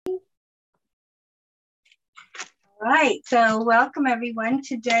Right, so welcome everyone.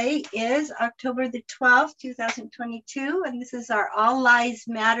 Today is October the 12th, 2022, and this is our All Lives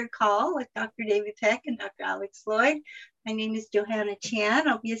Matter call with Dr. David Peck and Dr. Alex Lloyd. My name is Johanna Chan.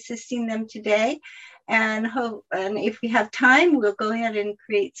 I'll be assisting them today, and if we have time, we'll go ahead and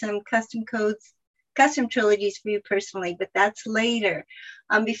create some custom codes, custom trilogies for you personally, but that's later.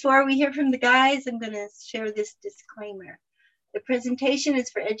 Before we hear from the guys, I'm going to share this disclaimer. The presentation is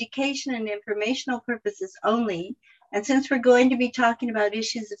for education and informational purposes only. And since we're going to be talking about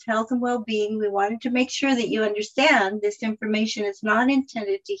issues of health and well-being, we wanted to make sure that you understand this information is not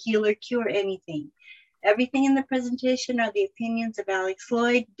intended to heal or cure anything. Everything in the presentation are the opinions of Alex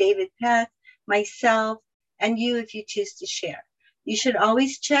Lloyd, David Peck, myself, and you if you choose to share. You should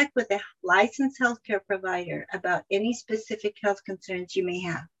always check with a licensed healthcare provider about any specific health concerns you may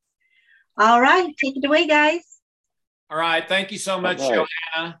have. All right, take it away, guys. All right. Thank you so much,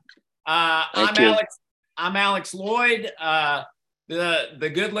 Johanna. I'm Alex Lloyd,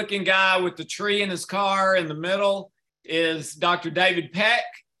 the good-looking guy with the tree in his car. In the middle is Dr. David Peck.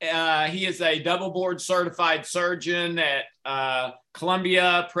 He is a double board certified surgeon at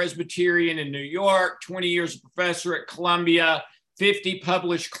Columbia Presbyterian in New York, 20 years professor at Columbia, 50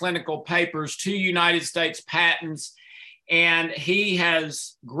 published clinical papers, 2 United States patents. And he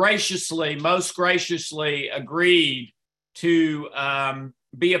has most graciously agreed to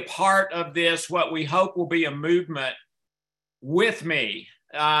be a part of this, what we hope will be a movement with me,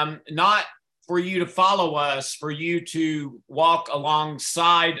 not for you to follow us, for you to walk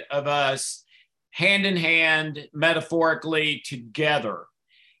alongside of us, hand in hand, metaphorically together.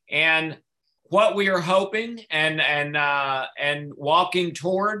 And what we are hoping and walking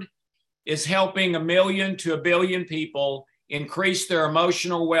toward is helping 1 million to 1 billion people increase their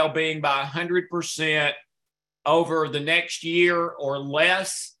emotional well-being by 100% over the next year or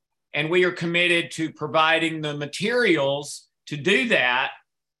less. And we are committed to providing the materials to do that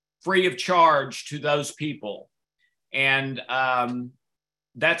free of charge to those people. And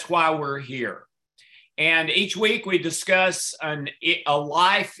that's why we're here. And each week we discuss a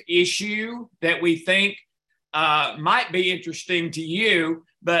life issue that we think might be interesting to you,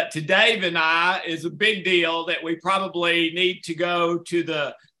 but to Dave and I is a big deal that we probably need to go to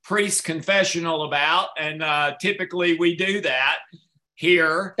the priest confessional about, and typically we do that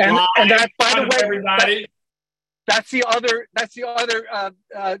here. And that's, by the way, everybody. That's the other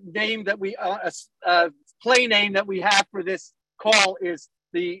name that we play name that we have for this call is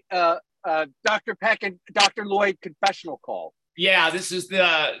the Dr. Peck and Dr. Lloyd confessional call. Yeah, this is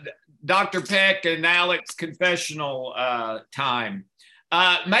the Dr. Peck and Alex confessional time.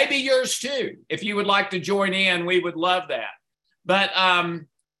 Maybe yours too. If you would like to join in, we would love that. But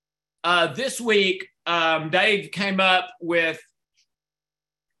this week, Dave came up with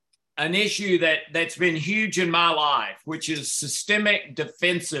an issue that's been huge in my life, which is systemic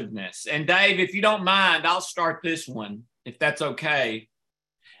defensiveness. And Dave, if you don't mind, I'll start this one, if that's okay.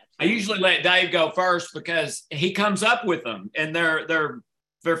 I usually let Dave go first because he comes up with them, and they're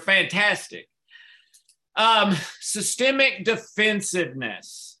fantastic. Systemic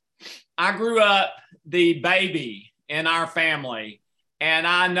defensiveness. I grew up the baby in our family. And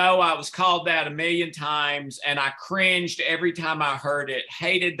I know I was called that 1 million times, and I cringed every time I heard it,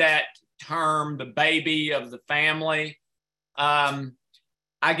 hated that term, the baby of the family. I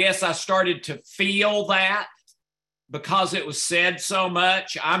guess I started to feel that because it was said so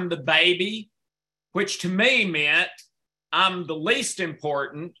much. I'm the baby, which to me meant I'm the least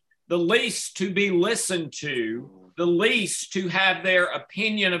important, the least to be listened to, the least to have their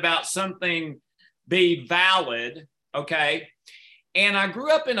opinion about something be valid, okay? And I grew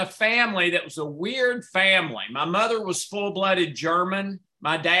up in a family that was a weird family. My mother was full-blooded German.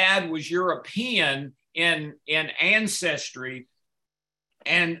 My dad was European in ancestry.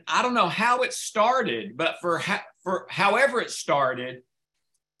 And I don't know how it started, but for however it started,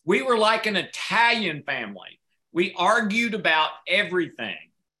 we were like an Italian family. We argued about everything.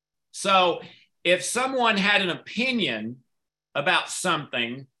 So if someone had an opinion about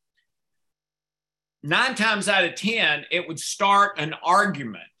something, 9 times out of 10, it would start an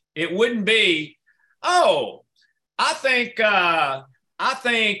argument. It wouldn't be, oh, I think,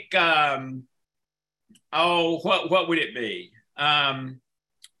 what would it be?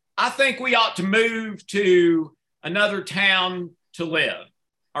 I think we ought to move to another town to live.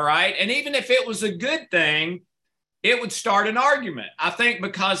 All right. And even if it was a good thing, it would start an argument. I think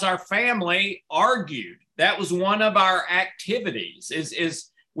because our family argued. That was one of our activities is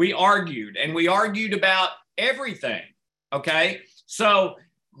we argued, and we argued about everything. Okay. So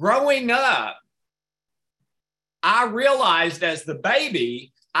growing up, I realized as the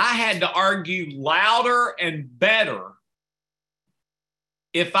baby I had to argue louder and better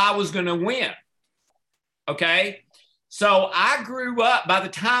if I was going to win. Okay. So I grew up, by the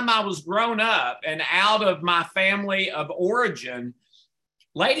time I was grown up and out of my family of origin,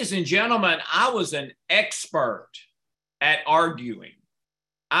 ladies and gentlemen, I was an expert at arguing.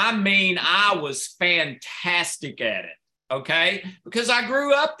 I mean, I was fantastic at it. Okay. Because I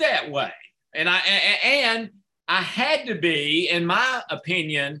grew up that way. And I had to be, in my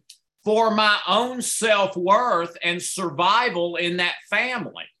opinion, for my own self-worth and survival in that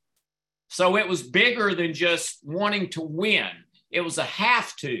family. So it was bigger than just wanting to win. It was a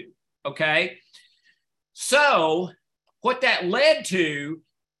have to, okay? So what that led to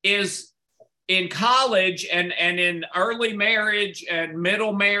is in college and in early marriage and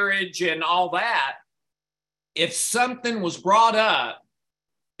middle marriage and all that, if something was brought up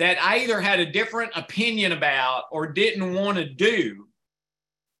that I either had a different opinion about or didn't want to do,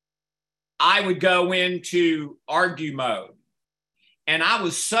 I would go into argue mode. And I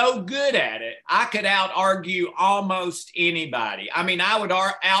was so good at it, I could out-argue almost anybody. I mean, I would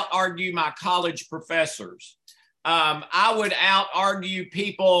out-argue my college professors. I would out-argue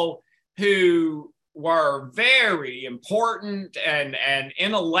people who were very important and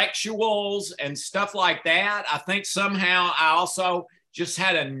intellectuals and stuff like that. I think somehow I also just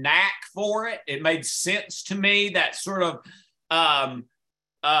had a knack for it. It made sense to me, that sort of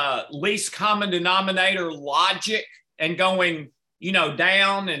least common denominator logic, and going, you know,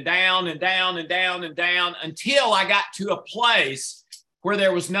 down and down and down and down and down until I got to a place where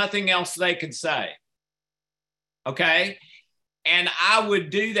there was nothing else they could say. Okay. And I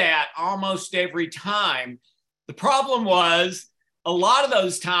would do that almost every time. The problem was, a lot of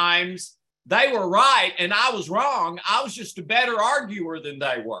those times they were right and I was wrong. I was just a better arguer than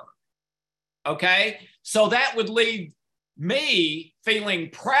they were. Okay. So that would leave me feeling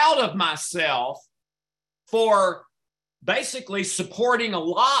proud of myself for basically supporting a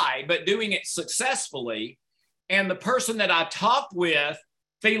lie, but doing it successfully. And the person that I talked with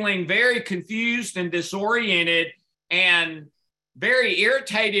feeling very confused and disoriented and very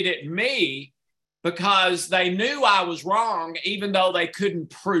irritated at me because they knew I was wrong, even though they couldn't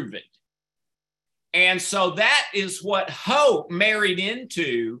prove it. And so that is what Hope married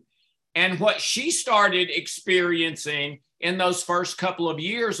into, and what she started experiencing in those first couple of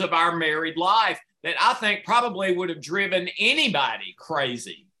years of our married life, that I think probably would have driven anybody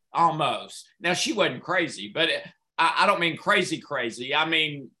crazy almost. Now, she wasn't crazy, but I don't mean crazy. I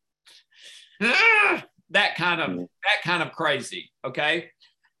mean, that kind of crazy. Okay.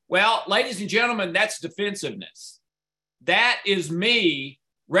 Well, ladies and gentlemen, that's defensiveness. That is me,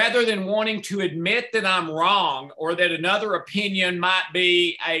 rather than wanting to admit that I'm wrong or that another opinion might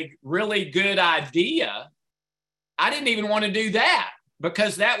be a really good idea. I didn't even want to do that,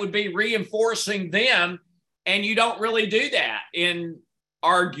 because that would be reinforcing them. And you don't really do that in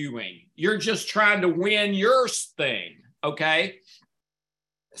arguing. You're just trying to win your thing. Okay.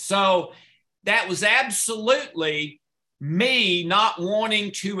 So that was absolutely me not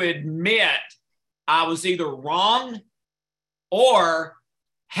wanting to admit I was either wrong or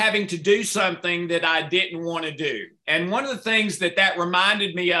having to do something that I didn't want to do. And one of the things that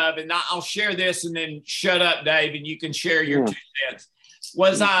reminded me of, and I'll share this and then shut up, Dave, and you can share your 2 cents,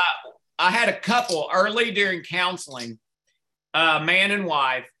 was I had a couple early during counseling, man and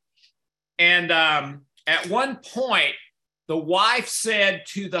wife. And at one point, the wife said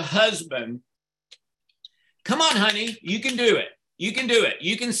to the husband, "Come on, honey, you can do it. You can do it.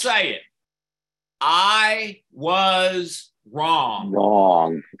 You can say it. I was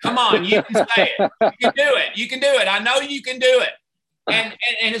wrong. Come on, you can say it. You can do it. You can do it. I know you can do it." And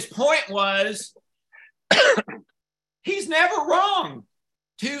his point was, he's never wrong.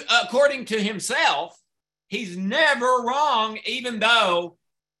 According to himself, he's never wrong, even though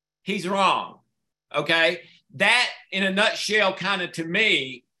he's wrong. Okay, that in a nutshell, kind of to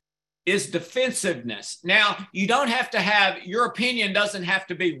me, is defensiveness. Now, you don't have to have, your opinion doesn't have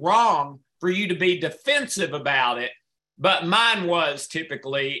to be wrong for you to be defensive about it. But mine was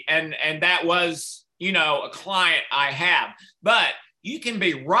typically, and that was, you know, a client I have. But you can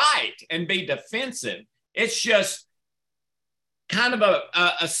be right and be defensive. It's just kind of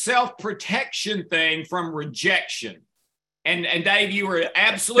a self-protection thing from rejection. And Dave, you were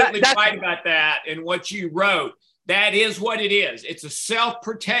absolutely right about that in what you wrote. That is what it is. It's a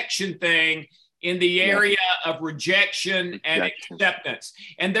self-protection thing in the area of rejection and acceptance.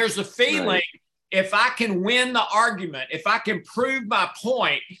 And there's a feeling, if I can win the argument, if I can prove my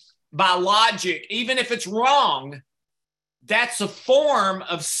point by logic, even if it's wrong, that's a form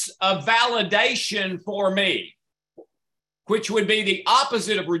of validation for me, which would be the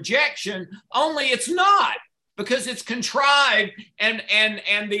opposite of rejection, only it's not, because it's contrived, and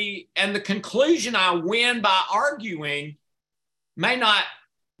the conclusion I win by arguing may not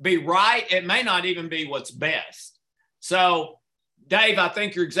be right. It may not even be what's best. So, Dave, I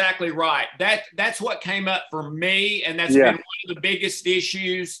think you're exactly right. That's what came up for me, and that's been one of the biggest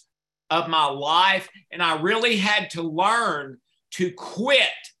issues of my life. And I really had to learn to quit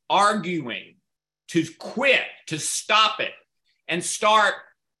arguing, to stop it, and start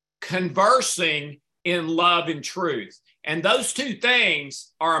conversing in love and truth. And those two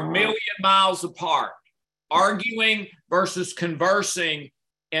things are a million miles apart. Arguing versus conversing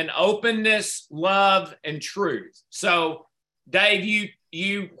in openness, love, and truth. So, Dave,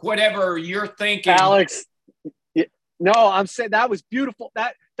 you whatever you're thinking, Alex. No, I'm saying that was beautiful.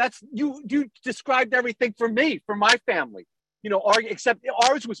 That's you described everything for me, for my family. Except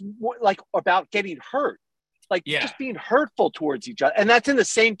ours was more like about getting hurt, like just being hurtful towards each other, and that's in the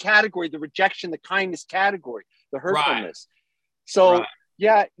same category: the rejection, the kindness category, the hurtfulness. Right. So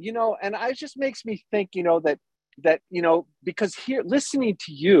and it just makes me think, that because here, listening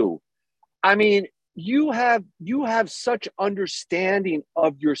to you, I mean, you have such understanding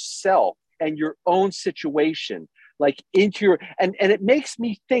of yourself and your own situation, like into your, and it makes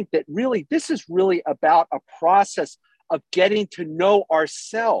me think that really this is really about a process of getting to know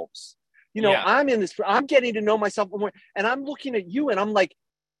ourselves. I'm getting to know myself more, and I'm looking at you and I'm like,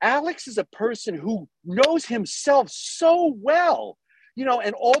 Alex is a person who knows himself so well,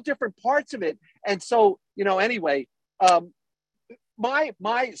 and all different parts of it. And so, anyway, so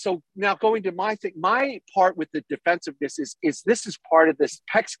now going to my thing, my part with the defensiveness is this is part of this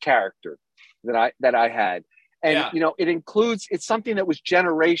Peck's character that I had. And, it includes, it's something that was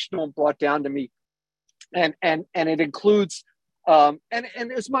generational and brought down to me. And it includes, and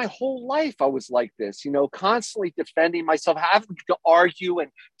it was my whole life. I was like this, constantly defending myself, having to argue and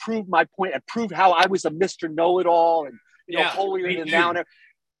prove my point and prove how I was a Mr. Know-it-all and, holier than thou.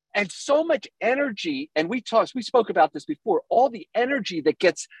 And so much energy, and we spoke about this before, all the energy that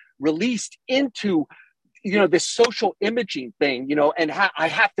gets released into, this social imaging thing, and I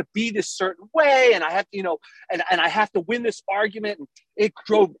have to be this certain way, and I have to, and I have to win this argument. And it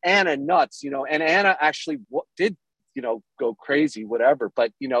drove Anna nuts, and Anna actually did, go crazy, whatever.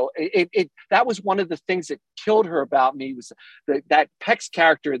 But, that was one of the things that killed her about me, was that Peck's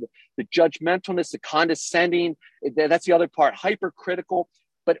character, the judgmentalness, the condescending, that's the other part, hypercritical.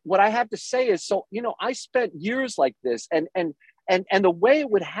 But what I have to say is, so, I spent years like this, and the way it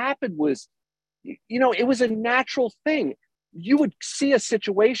would happen was, it was a natural thing. You would see a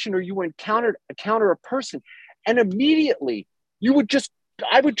situation, or you would encounter a person, and immediately I would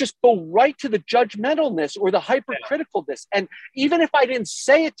just go right to the judgmentalness or the hypercriticalness. And even if I didn't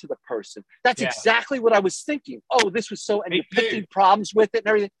say it to the person, that's exactly what I was thinking. Oh, this was so, and you're picking problems with it and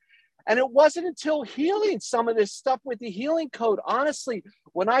everything. And it wasn't until healing some of this stuff with the healing code, honestly,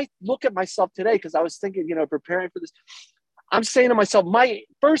 when I look at myself today, because I was thinking, preparing for this, I'm saying to myself, my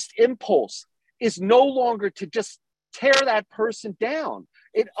first impulse is no longer to just tear that person down.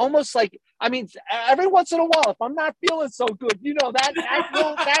 It almost like, I mean, every once in a while, if I'm not feeling so good, that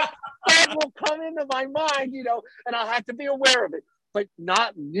will come into my mind, and I'll have to be aware of it, but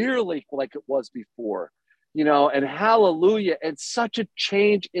not nearly like it was before, and hallelujah. And such a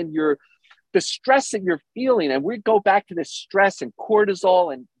change in the stress that you're feeling. And we go back to this stress and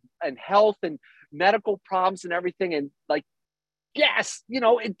cortisol and health and medical problems and everything. And like, yes,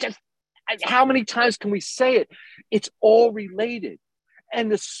 it just, how many times can we say it? It's all related.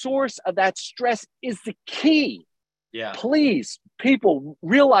 And the source of that stress is the key. Yeah. Please, people,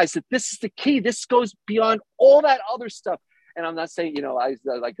 realize that this is the key. This goes beyond all that other stuff. And I'm not saying, I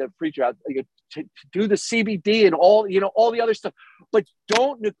like a preacher to do the CBD and all the other stuff, but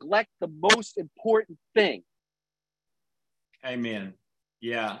don't neglect the most important thing. Amen.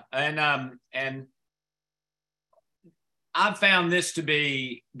 Yeah. And I've found this to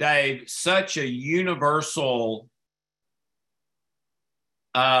be, Dave, such a universal,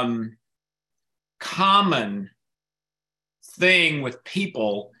 common thing with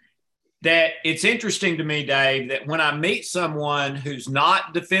people, that it's interesting to me, Dave, that when I meet someone who's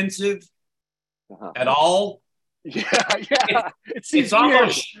not defensive at all, it's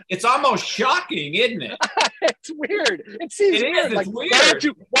almost shocking, isn't it? It's weird. It seems weird. Like, weird.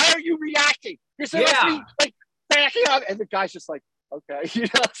 Why are you reacting? You're supposed to be like backing up, and the guy's just like, okay,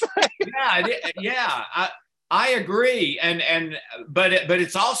 I agree, but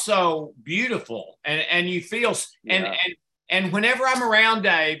it's also beautiful, and you feel and whenever I'm around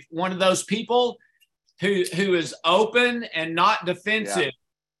Dave, one of those people who is open and not defensive,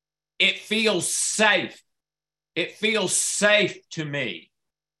 it feels safe. It feels safe to me.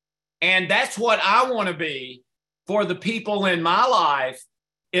 And that's what I want to be for the people in my life,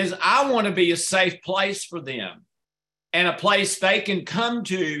 is I want to be a safe place for them, and a place they can come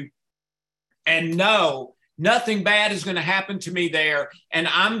to and know nothing bad is going to happen to me there, and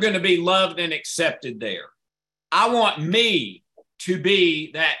I'm going to be loved and accepted there. I want me to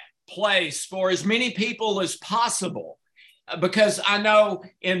be that place for as many people as possible, because I know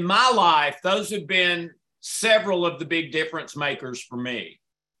in my life, those have been several of the big difference makers for me.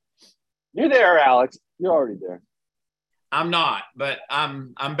 You're there, Alex. You're already there. I'm not, but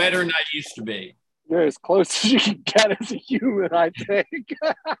I'm better than I used to be. You're as close as you can get as a human, I think.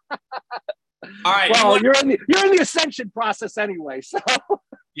 All right. Well, you're in the ascension process anyway. So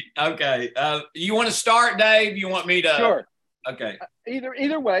okay. You want to start, Dave? You want me to? Sure. Okay.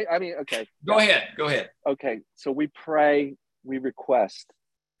 Either way. I mean, okay. Go ahead. Okay. So we pray, we request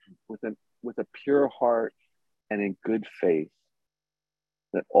with a pure heart and in good faith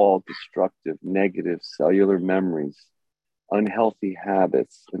that all destructive, negative cellular memories, unhealthy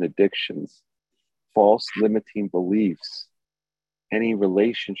habits and addictions, false limiting beliefs, any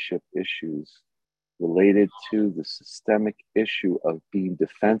relationship issues related to the systemic issue of being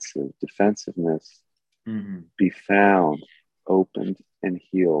defensiveness, be found, opened, and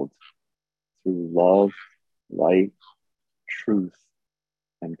healed through love, light, truth,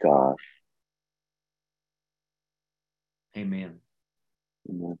 and God. Amen.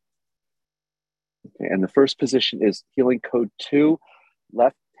 Amen. Okay, and the first position is healing code 2,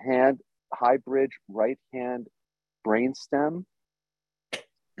 left hand high bridge, right hand brainstem,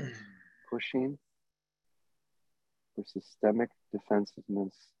 pushing for systemic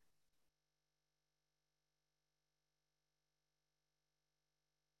defensiveness.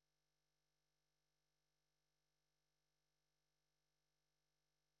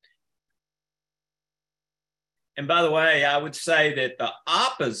 And by the way, I would say that the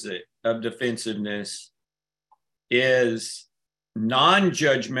opposite of defensiveness is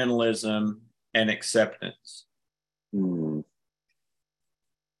non-judgmentalism and acceptance.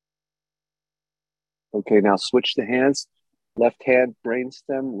 Okay, now switch the hands. Left hand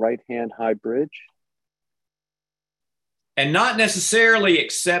brainstem, right hand high bridge. And not necessarily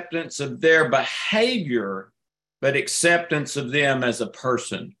acceptance of their behavior, but acceptance of them as a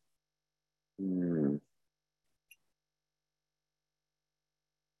person.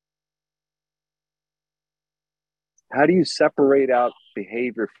 How do you separate out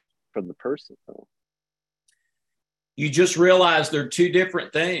behavior from the person, though? You just realize they're two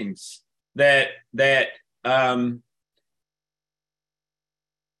different things. Just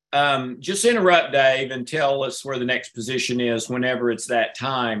interrupt, Dave, and tell us where the next position is whenever it's that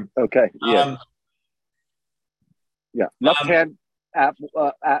time. Okay. Yeah. Left hand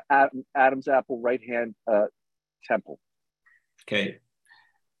Adam's apple, right hand temple. Okay.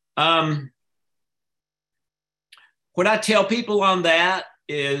 What I tell people on that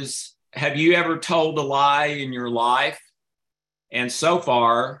is, have you ever told a lie in your life? And so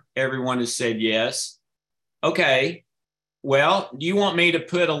far, everyone has said yes. Okay. Well, do you want me to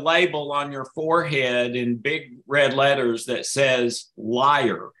put a label on your forehead in big red letters that says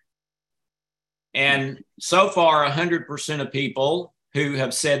liar? And so far, 100% of people who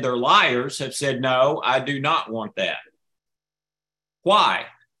have said they're liars have said, no, I do not want that. Why?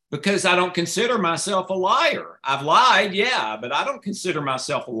 Because I don't consider myself a liar. I've lied, yeah, but I don't consider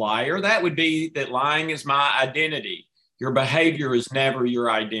myself a liar. That would be that lying is my identity. Your behavior is never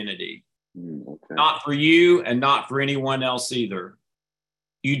your identity. Okay. Not for you and not for anyone else either.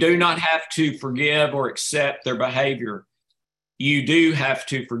 You do not have to forgive or accept their behavior. You do have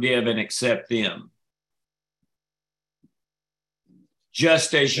to forgive and accept them.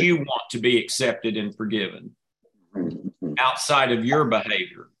 Just as you want to be accepted and forgiven outside of your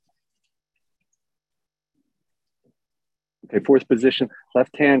behavior. Okay, fourth position,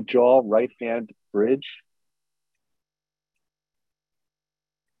 left hand jaw, right hand bridge.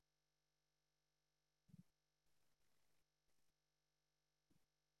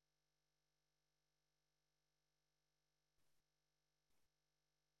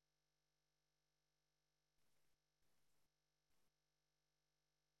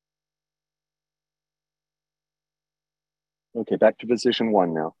 Okay, back to position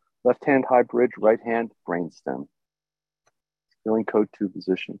 1 now. Left hand high bridge, right hand brainstem. Healing code 2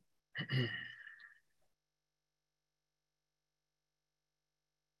 position.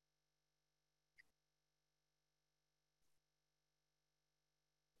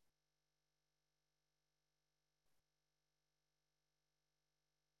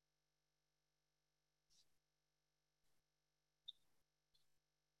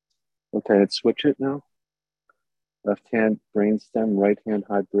 Okay, let's switch it now. Left hand brainstem, right hand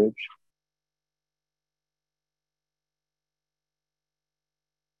high bridge.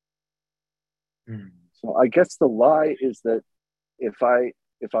 So I guess the lie is that if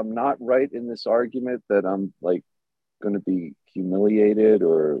I'm not right in this argument, that I'm like going to be humiliated,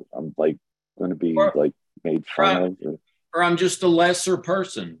 or I'm like going to be like made fun of, or I'm just a lesser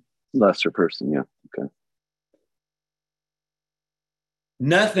person. Lesser person, yeah. Okay.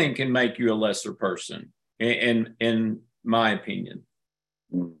 Nothing can make you a lesser person, in my opinion.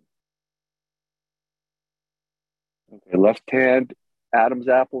 Okay. Left hand Adam's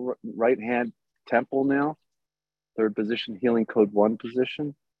apple, right hand temple now. Third position, healing code 1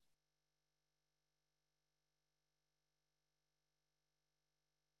 position.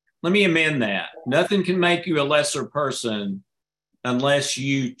 Let me amend that. Nothing can make you a lesser person unless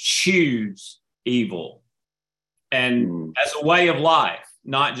you choose evil. And as a way of life,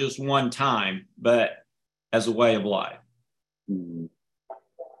 not just one time, but as a way of life.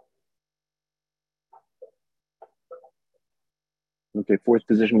 Okay, fourth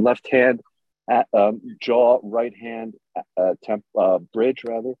position, left hand jaw, right hand bridge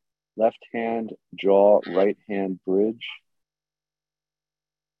rather. Left hand jaw, right hand bridge.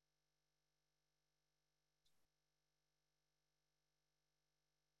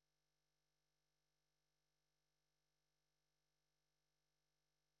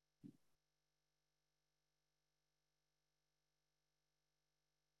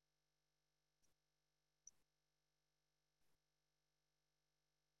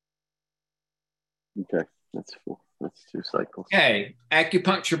 Okay, that's 4. That's 2 cycles. Okay,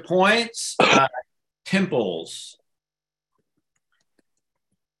 acupuncture points, temples,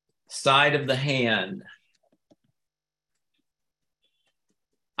 side of the hand,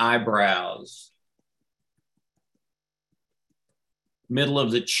 eyebrows, middle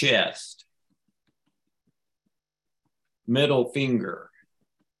of the chest, middle finger,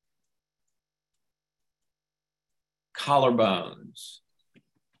 collarbones,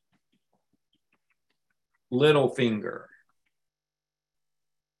 little finger,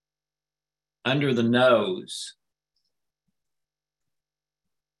 under the nose,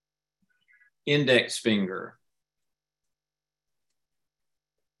 index finger,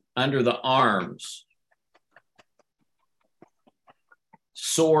 under the arms,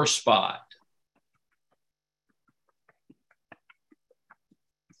 sore spot,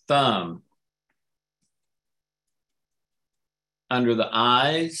 thumb, under the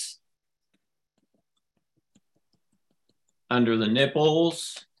eyes, under the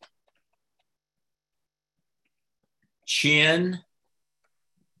nipples, chin,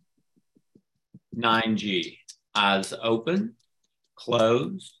 9G. Eyes open,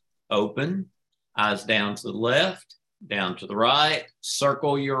 close, open, eyes down to the left, down to the right,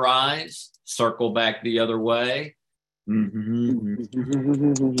 circle your eyes, circle back the other way. 1,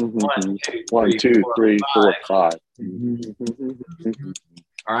 2, 3, 4, 5.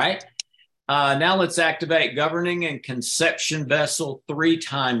 All right. Now let's activate governing and conception vessel 3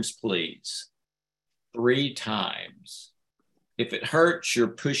 times, please. 3 times. If it hurts, you're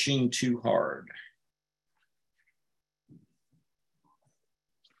pushing too hard.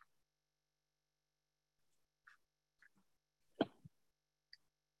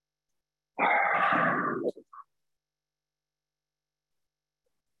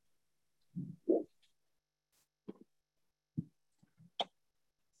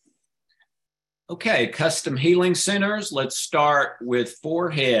 Okay, custom healing centers. Let's start with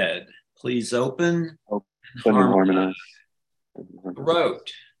forehead. Please open. Open and harmonize.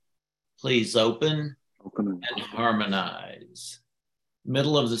 Throat. Please open and harmonize.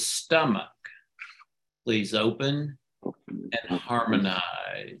 Middle of the stomach. Please open and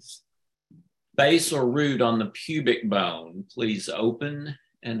harmonize. Base or root on the pubic bone. Please open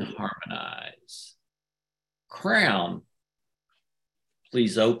and harmonize. Crown.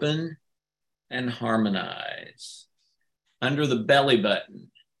 Please open and harmonize. Under the belly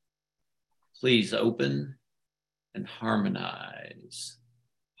button. Please open and harmonize.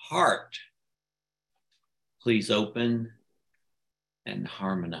 Heart. Please open and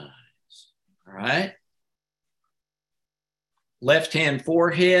harmonize. All right. Left hand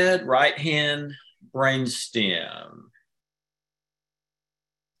forehead, right hand brainstem.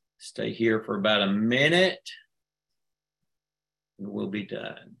 Stay here for about a minute and we'll be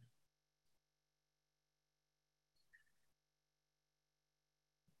done.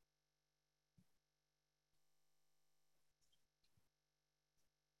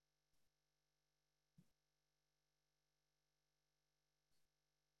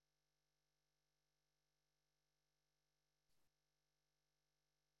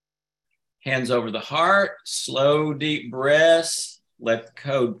 Hands over the heart, slow, deep breaths. Let the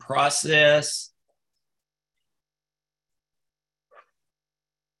code process.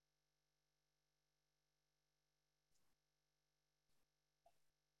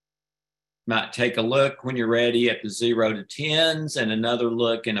 Might take a look when you're ready at the 0 to 10s and another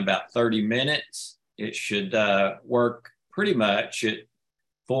look in about 30 minutes. It should work pretty much at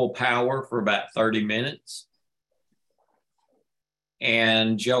full power for about 30 minutes.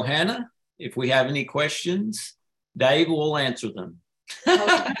 And Johanna, if we have any questions, Dave will answer them.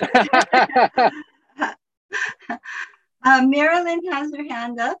 Marilyn has her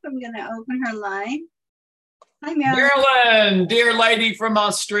hand up. I'm going to open her line. Hi, Marilyn. Marilyn, dear lady from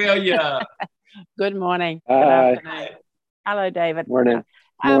Australia. Good morning. Hi. Good afternoon. Hello, David. Morning.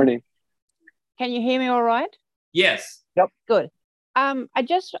 Morning. Can you hear me all right? Yes. Yep. Good. I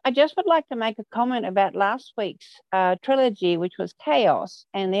just would like to make a comment about last week's trilogy, which was chaos,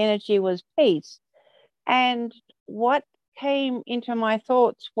 and the energy was peace. And what came into my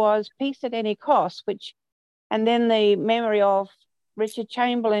thoughts was peace at any cost, and then the memory of Neville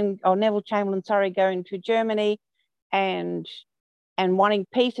Chamberlain, going to Germany and wanting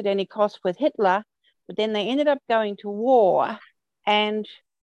peace at any cost with Hitler, but then they ended up going to war, and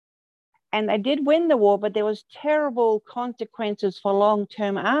they did win the war, but there was terrible consequences for long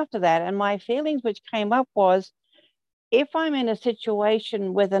term after that. And my feelings which came up was, if I'm in a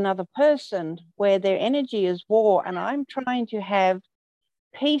situation with another person where their energy is war and I'm trying to have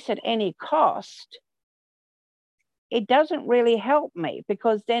peace at any cost, it doesn't really help me,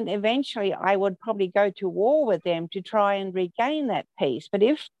 because then eventually I would probably go to war with them to try and regain that peace. But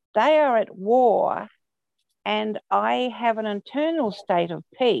if they are at war and I have an internal state of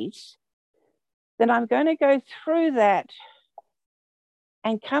peace, then I'm going to go through that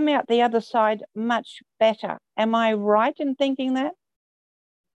and come out the other side much better. Am I right in thinking that?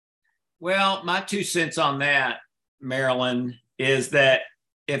 Well, my 2 cents on that, Marilyn, is that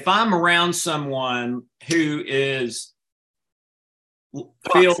if I'm around someone who is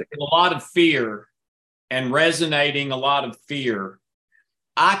feeling a lot of fear and resonating a lot of fear,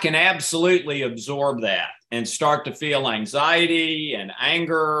 I can absolutely absorb that and start to feel anxiety and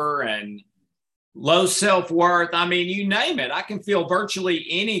anger and low self-worth. I mean, you name it. I can feel virtually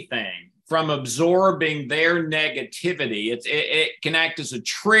anything from absorbing their negativity. It can act as a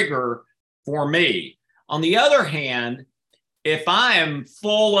trigger for me. On the other hand, if I am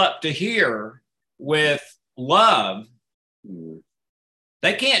full up to here with love,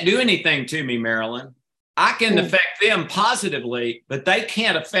 they can't do anything to me, Marilyn. I can affect them positively, but they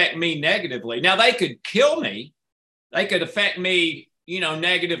can't affect me negatively. Now, they could kill me. They could affect me,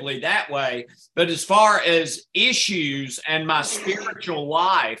 negatively that way. But as far as issues and my spiritual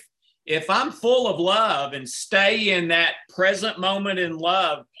life, if I'm full of love and stay in that present moment in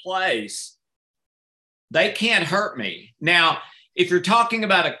love place, they can't hurt me. Now, if you're talking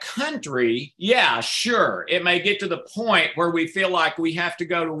about a country, yeah, sure. It may get to the point where we feel like we have to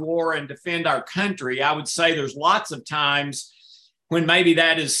go to war and defend our country. I would say there's lots of times when maybe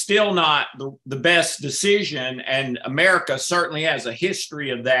that is still not the best decision. And America certainly has a history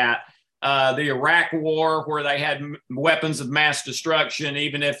of that. The Iraq War, where they had weapons of mass destruction,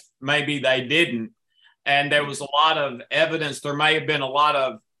 even if maybe they didn't. And there was a lot of evidence. There may have been a lot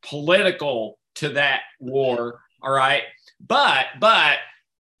of political to that war. All right. But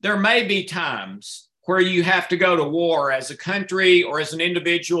there may be times where you have to go to war as a country or as an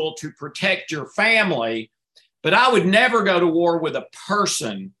individual to protect your family. But I would never go to war with a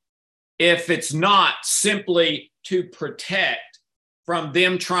person if it's not simply to protect from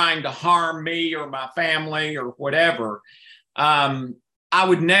them trying to harm me or my family or whatever. I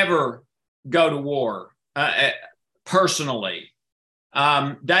would never go to war personally.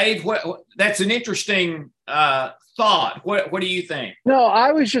 Dave, that's an interesting thought. What do you think? No,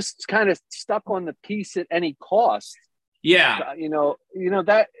 I was just kind of stuck on the peace at any cost. Yeah.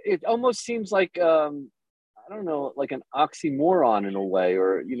 That it almost seems like, I don't know, like an oxymoron in a way,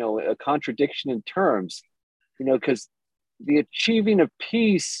 or, a contradiction in terms, because the achieving of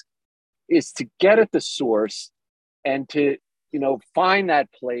peace is to get at the source and to, find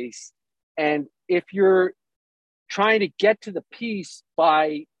that place. And if you're trying to get to the peace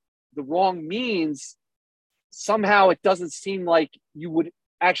by the wrong means, somehow it doesn't seem like you would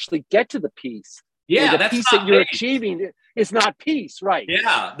actually get to the peace. Yeah, the peace that you're achieving is not peace, right?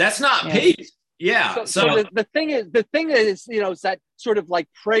 Yeah, that's not peace. Yeah. So the thing is, is that sort of like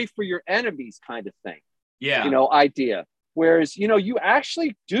pray for your enemies kind of thing. Yeah. Idea. Whereas, you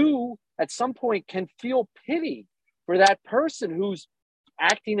actually do at some point can feel pity for that person who's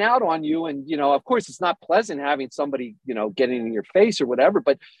acting out on you. And, of course, it's not pleasant having somebody, getting in your face or whatever,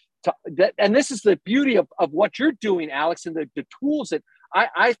 but and this is the beauty of what you're doing, Alex, and the tools that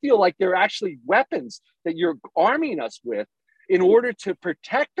I feel like they're actually weapons that you're arming us with in order to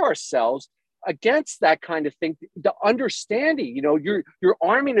protect ourselves against that kind of thing. The understanding, you're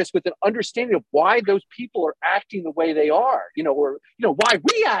arming us with an understanding of why those people are acting the way they are, or why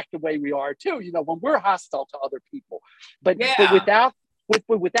we act the way we are too, when we're hostile to other people. But without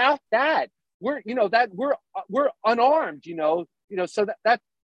that, we're we're unarmed, so that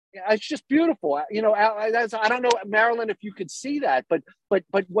it's just beautiful. I don't know, Marilyn, if you could see that, but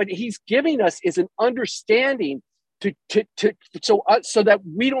what he's giving us is an understanding so that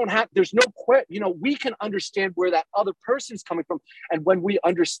we don't have, there's no we can understand where that other person's coming from, and when we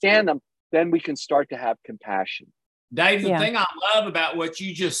understand them, then we can start to have compassion. Dave, the thing I love about what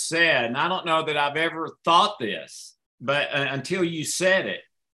you just said, and I don't know that I've ever thought this, but until you said it,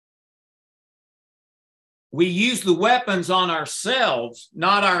 we use the weapons on ourselves,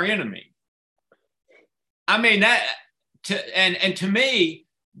 not our enemy. I mean, to me,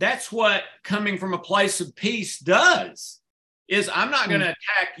 that's what coming from a place of peace does, is I'm not going to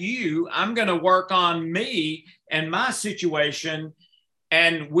attack you. I'm going to work on me and my situation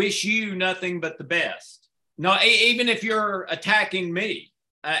and wish you nothing but the best. No, even if you're attacking me.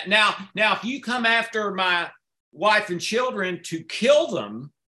 Now, if you come after my wife and children to kill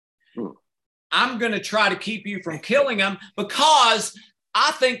them, I'm going to try to keep you from killing them, because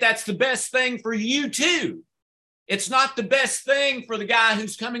I think that's the best thing for you too. It's not the best thing for the guy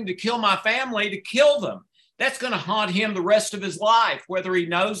who's coming to kill my family to kill them. That's going to haunt him the rest of his life, whether he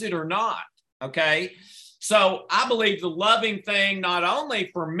knows it or not. Okay. So I believe the loving thing, not only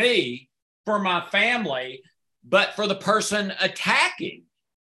for me, for my family, but for the person attacking,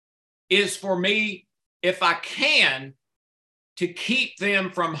 is for me, if I can, to keep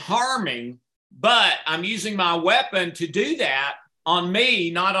them from harming. But I'm using my weapon to do that on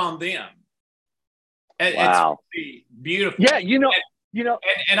me, not on them. Wow. It's really beautiful. Yeah,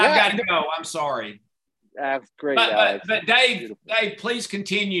 and I've got to go. I'm sorry. That's great. But Dave, please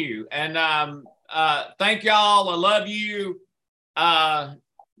continue. And thank y'all. I love you.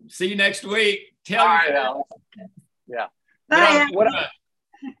 See you next week. Tell all you. Right, Alex. Yeah. Bye.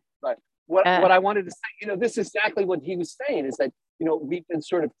 What I wanted to say, this is exactly what he was saying, is that, we've been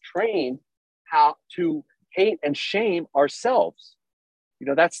sort of trained how to hate and shame ourselves.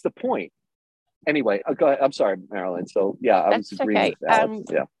 That's the point. Anyway, go ahead. I'm sorry, Marilyn. So I was agreeing with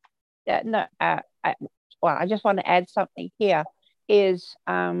Alex. I just want to add something here. Is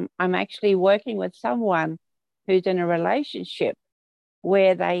I'm actually working with someone who's in a relationship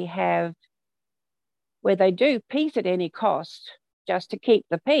where they do peace at any cost, just to keep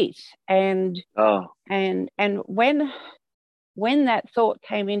the peace. And when that thought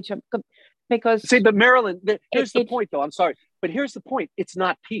came into, because but Marilyn, here's the point, though. I'm sorry, but here's the point. It's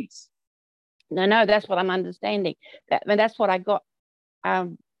not peace. No, that's what I'm understanding. That's what I got.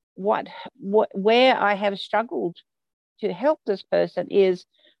 Where I have struggled to help this person is,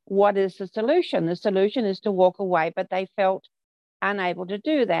 what is the solution? The solution is to walk away, but they felt unable to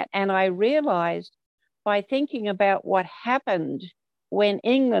do that. And I realized, by thinking about what happened when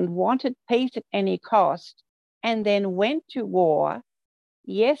England wanted peace at any cost and then went to war,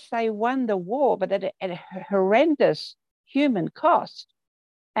 yes, they won the war, but at a horrendous human cost.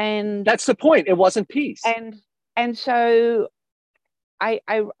 And that's the point. It wasn't peace. And so I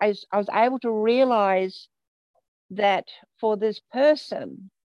was able to realize that for this person,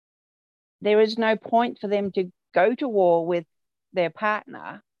 there is no point for them to go to war with their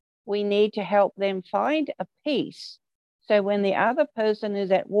partner. We need to help them find a peace. So when the other person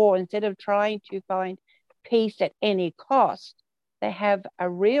is at war, instead of trying to find peace at any cost, they have a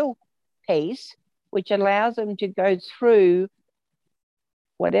real peace, which allows them to go through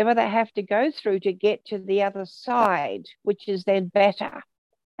whatever they have to go through to get to the other side, which is then better.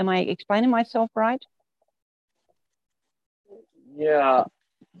 Am I explaining myself right? Yeah.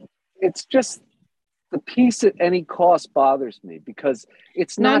 It's just the peace at any cost bothers me, because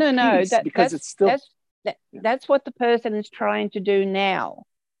it's not peace, because it's still... That's what the person is trying to do now.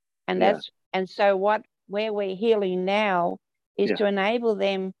 And so where we're healing now is to enable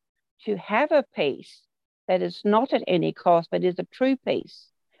them to have a peace that is not at any cost, but is a true peace.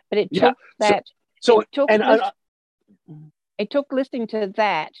 But it took that. It took listening to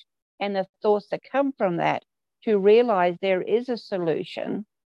that and the thoughts that come from that to realize there is a solution,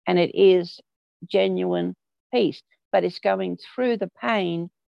 and it is genuine peace. But it's going through the pain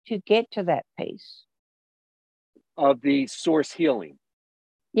to get to that peace of the source healing.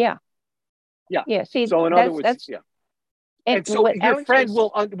 Yeah. See, so in other words, and so your friend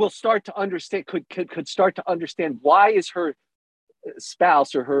will start to understand, could start to understand, why is her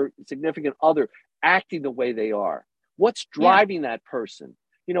spouse or her significant other acting the way they are? What's driving that person?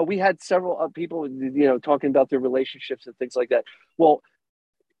 You know, we had several people, you know, talking about their relationships and things like that. Well,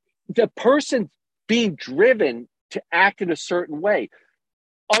 the person being driven to act in a certain way,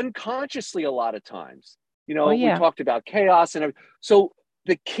 unconsciously a lot of times, you know, we talked about chaos and everything. So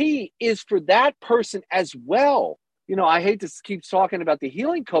the key is for that person as well. You know, I hate to keep talking about the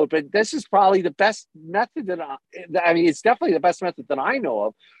healing code, but this is probably the best method that I mean, it's definitely the best method that I know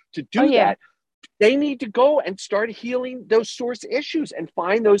of to do that. They need to go and start healing those source issues and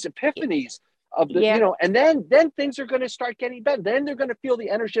find those epiphanies of the, you know, and then things are going to start getting better. Then they're going to feel the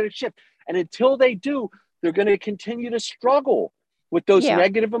energetic shift. And until they do, they're going to continue to struggle with those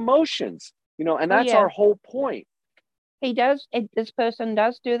negative emotions, you know, and that's our whole point. He does. This person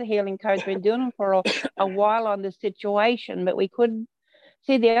does do the healing codes. Been doing them for a while on this situation, but we couldn't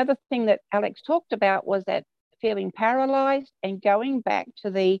see. The other thing that Alex talked about was that feeling paralyzed and going back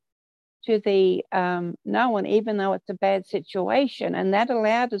to the known, even though it's a bad situation, and that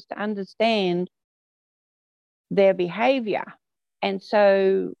allowed us to understand their behavior. And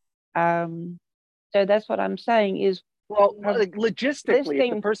so that's what I'm saying is, well, like logistically,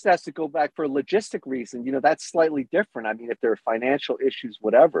 if the person has to go back for a logistic reason, you know, that's slightly different. I mean, if there are financial issues,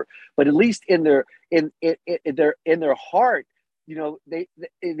 whatever, but at least in their heart, you know,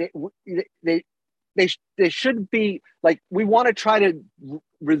 they shouldn't be like, we want to try to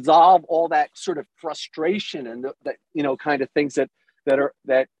resolve all that sort of frustration and that, you know, kind of things that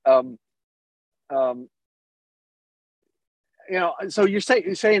you know, so you're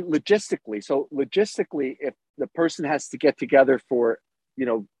saying logistically. So logistically, if the person has to get together for, you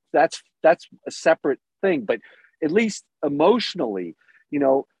know, that's a separate thing. But at least emotionally, you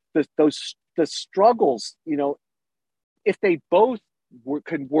know, the struggles, you know, if they both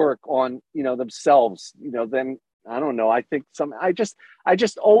could work on, you know, themselves, you know, then I don't know. I think I just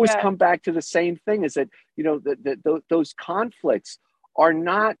always come back to the same thing, is that, you know, those conflicts are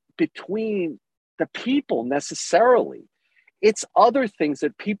not between the people necessarily. It's other things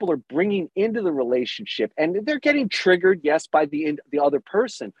that people are bringing into the relationship, and they're getting triggered, yes, by the other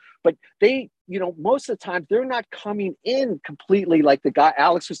person, but they, you know, most of the time they're not coming in completely like the guy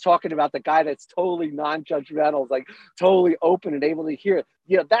Alex was talking about, the guy that's totally non-judgmental, like totally open and able to hear.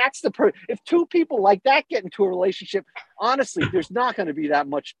 You know, that's if two people like that get into a relationship, honestly, there's not going to be that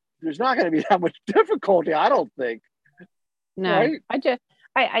much difficulty, I don't think. No, right?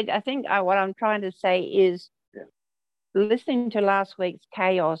 I think what I'm trying to say is, listening to last week's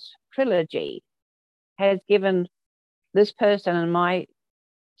Chaos Trilogy has given this person and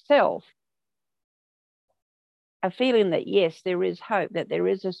myself a feeling that, yes, there is hope, that there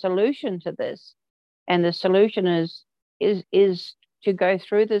is a solution to this. And the solution is to go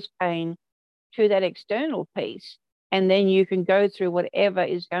through this pain to that external piece. And then you can go through whatever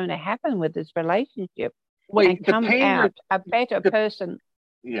is going to happen with this relationship and come out a better person.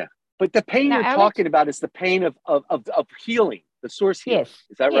 Yeah. But the pain you're talking about is the pain of healing, the source healing. Yes.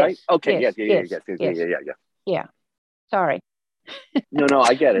 Is that right? Okay. Yes. Yeah. Sorry. No,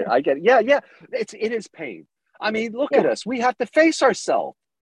 I get it. Yeah. It is pain. I mean, look at us. We have to face ourselves.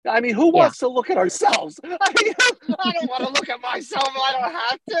 I mean, who wants to look at ourselves? I mean, I don't want to look at myself. I don't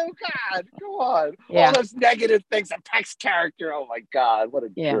have to. God, come on. Yeah. All those negative things affects character. Oh my God, what a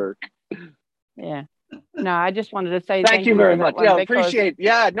jerk. Yeah. No, I just wanted to say thank you very much. Yeah, appreciate.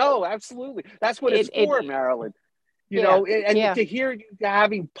 Yeah, no, absolutely. That's what it's for, Marilyn. You know, and to hear you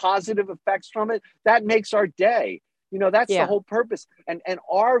having positive effects from it, that makes our day. You know, that's the whole purpose. And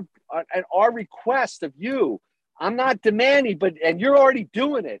our request of you, I'm not demanding, and you're already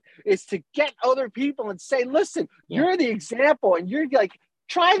doing it, is to get other people and say, listen, you're the example, and you're like,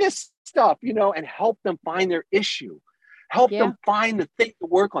 try this stuff, you know, and help them find their issue. Help them find the thing to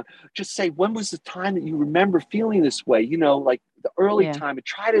work on. Just say, when was the time that you remember feeling this way? You know, like the early time, and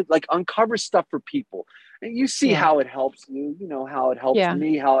try to like uncover stuff for people. And you see how it helps you, you know, how it helps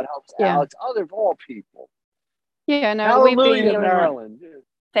me, how it helps Alex, all people. Yeah, no, hallelujah, we've been Marilyn.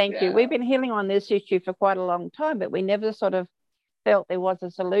 Thank you. We've been healing on this issue for quite a long time, but we never sort of felt there was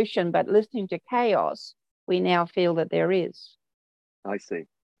a solution. But listening to Chaos, we now feel that there is. I see.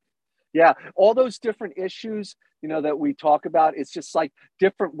 Yeah, all those different issues, you know, that we talk about, it's just like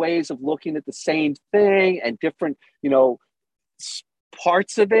different ways of looking at the same thing, and different, you know,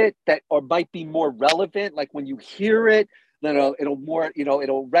 parts of it that might be more relevant. Like when you hear it, then it'll more, you know,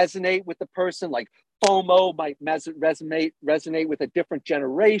 it'll resonate with the person. Like FOMO might resonate with a different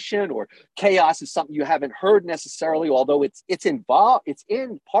generation, or chaos is something you haven't heard necessarily, although it's involved, it's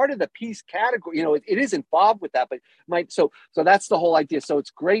in part of the peace category. It is involved with that, but so that's the whole idea. So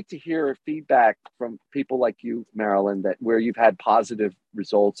it's great to hear feedback from people like you, Marilyn, that where you've had positive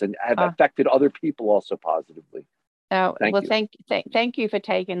results and have affected other people also positively. Thank you for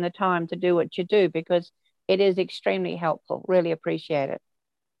taking the time to do what you do, because it is extremely helpful. Really appreciate it.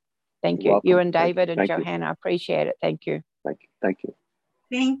 Thank you. You and David and Johanna, I appreciate it. Thank you. Thank you. Thank you.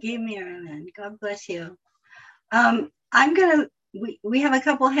 Thank you, Marilyn. God bless you. We have a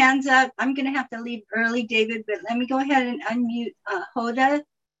couple hands up. I'm gonna have to leave early, David, but let me go ahead and unmute Hoda.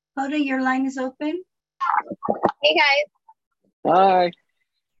 Hoda, your line is open. Hey guys. Hi.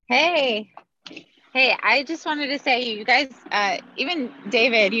 Hey. Hey, I just wanted to say, you guys, even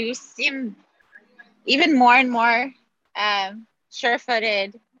David, you seem even more and more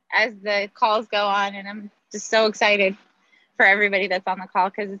sure-footed as the calls go on, and I'm just so excited for everybody that's on the call,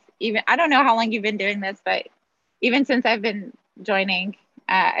 because even I don't know how long you've been doing this, but even since I've been joining,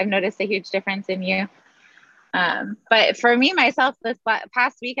 I've noticed a huge difference in you. But for me, myself, this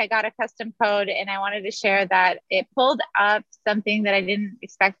past week, I got a custom code, and I wanted to share that it pulled up something that I didn't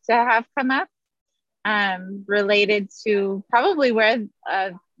expect to have come up, related to probably where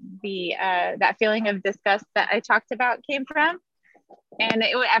that feeling of disgust that I talked about came from. And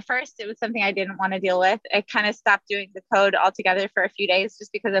at first, it was something I didn't want to deal with. I kind of stopped doing the code altogether for a few days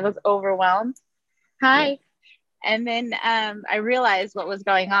just because I was overwhelmed. Hi. And then I realized what was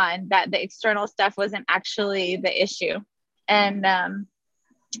going on, that the external stuff wasn't actually the issue. And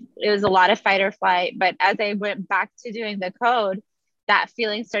it was a lot of fight or flight. But as I went back to doing the code, that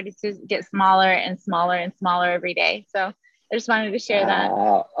feeling started to get smaller and smaller and smaller every day. So I just wanted to share that.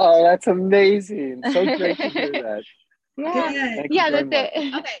 Oh, that's amazing. So great to hear that. Yeah, that's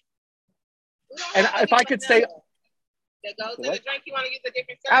it. Okay. And if I could say, that goes in the drink, you want to use a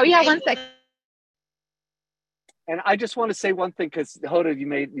different Oh yeah, 1 second. and I just want to say one thing, because Hoda,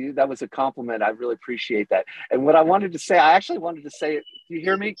 that was a compliment. I really appreciate that. And what I wanted to say, I actually wanted to say it. Do you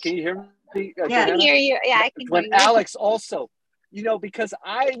hear me? Can you hear me? Yeah, I can hear you. Yeah, I can hear you. Alex also, because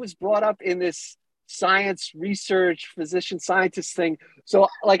I was brought up in this science research, physician scientist thing. So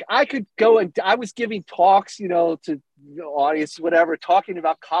like I could go, and I was giving talks, to the audience, whatever, talking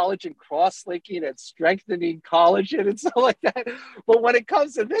about collagen cross-linking and strengthening collagen and stuff like that. But when it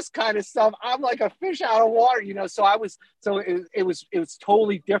comes to this kind of stuff, I'm like a fish out of water, So it was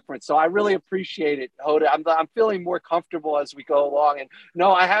totally different. So I really appreciate it, Hoda. I'm feeling more comfortable as we go along. And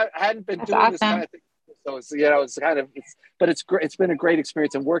no, I hadn't been doing awesome. this kind of thing. So it's been a great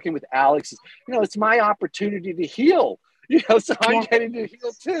experience, and working with Alex is, it's my opportunity to heal, so I'm getting to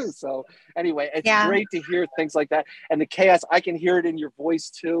heal too. So anyway, it's great to hear things like that. And the chaos, I can hear it in your voice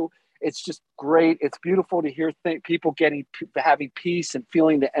too. It's just great. It's beautiful to hear people having peace and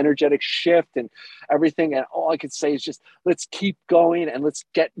feeling the energetic shift and everything. And all I can say is just, let's keep going, and let's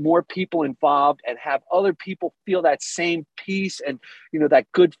get more people involved and have other people feel that same peace and, that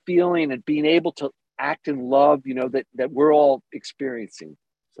good feeling, and being able to act in love, that we're all experiencing.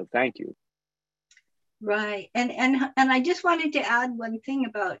 So thank you. Right. And I just wanted to add one thing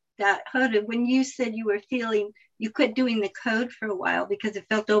about that, Hoda, when you said you were feeling you quit doing the code for a while because it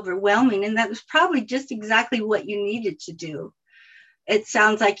felt overwhelming, and that was probably just exactly what you needed to do. It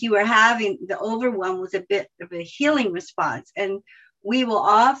sounds like you were having the overwhelm was a bit of a healing response, and we will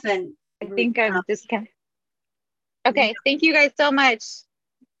often. I think I'm disconnected. Okay. Thank you guys so much.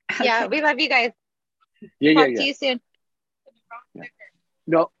 Okay. Yeah, we love you guys. Talk to you soon. Yeah.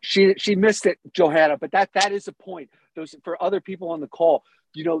 No, she missed it, Johanna, but that is a point. Those for other people on the call.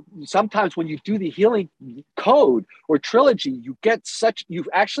 Sometimes when you do the healing code or trilogy, you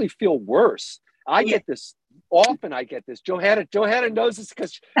actually feel worse. I get this often. I get this. Johanna knows this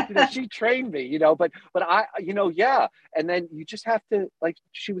because she trained me. But I and then you just have to, like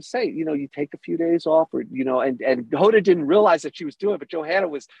she was saying, you take a few days off, or and Hoda didn't realize that she was doing it, but Johanna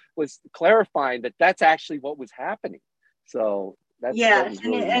was clarifying that that's actually what was happening. So. It's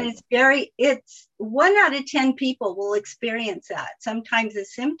 1 out of 10 people will experience that. Sometimes the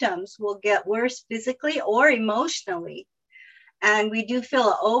symptoms will get worse physically or emotionally, and we do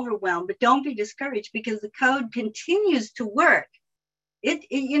feel overwhelmed, but don't be discouraged, because the code continues to work.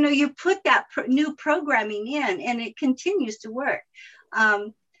 You put that new programming in, and it continues to work.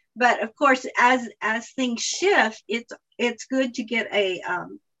 But of course, as things shift, it's good to get a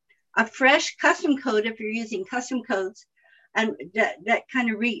fresh custom code if you're using custom codes. And that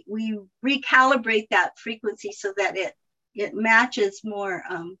kind of we recalibrate that frequency so that it matches more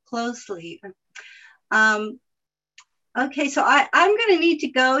closely. Okay, so I'm going to need to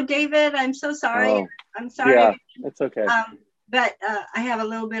go, David. I'm so sorry. Oh, I'm sorry. yeah, it's okay. But I have a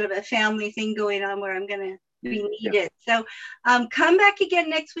little bit of a family thing going on where I'm going to be needed. So come back again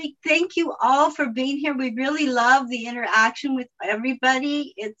next week. Thank you all for being here. We really love the interaction with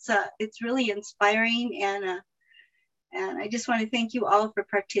everybody. It's really inspiring, and I just want to thank you all for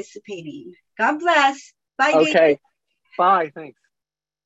participating. God bless. Bye, David. Okay. Bye. Thanks.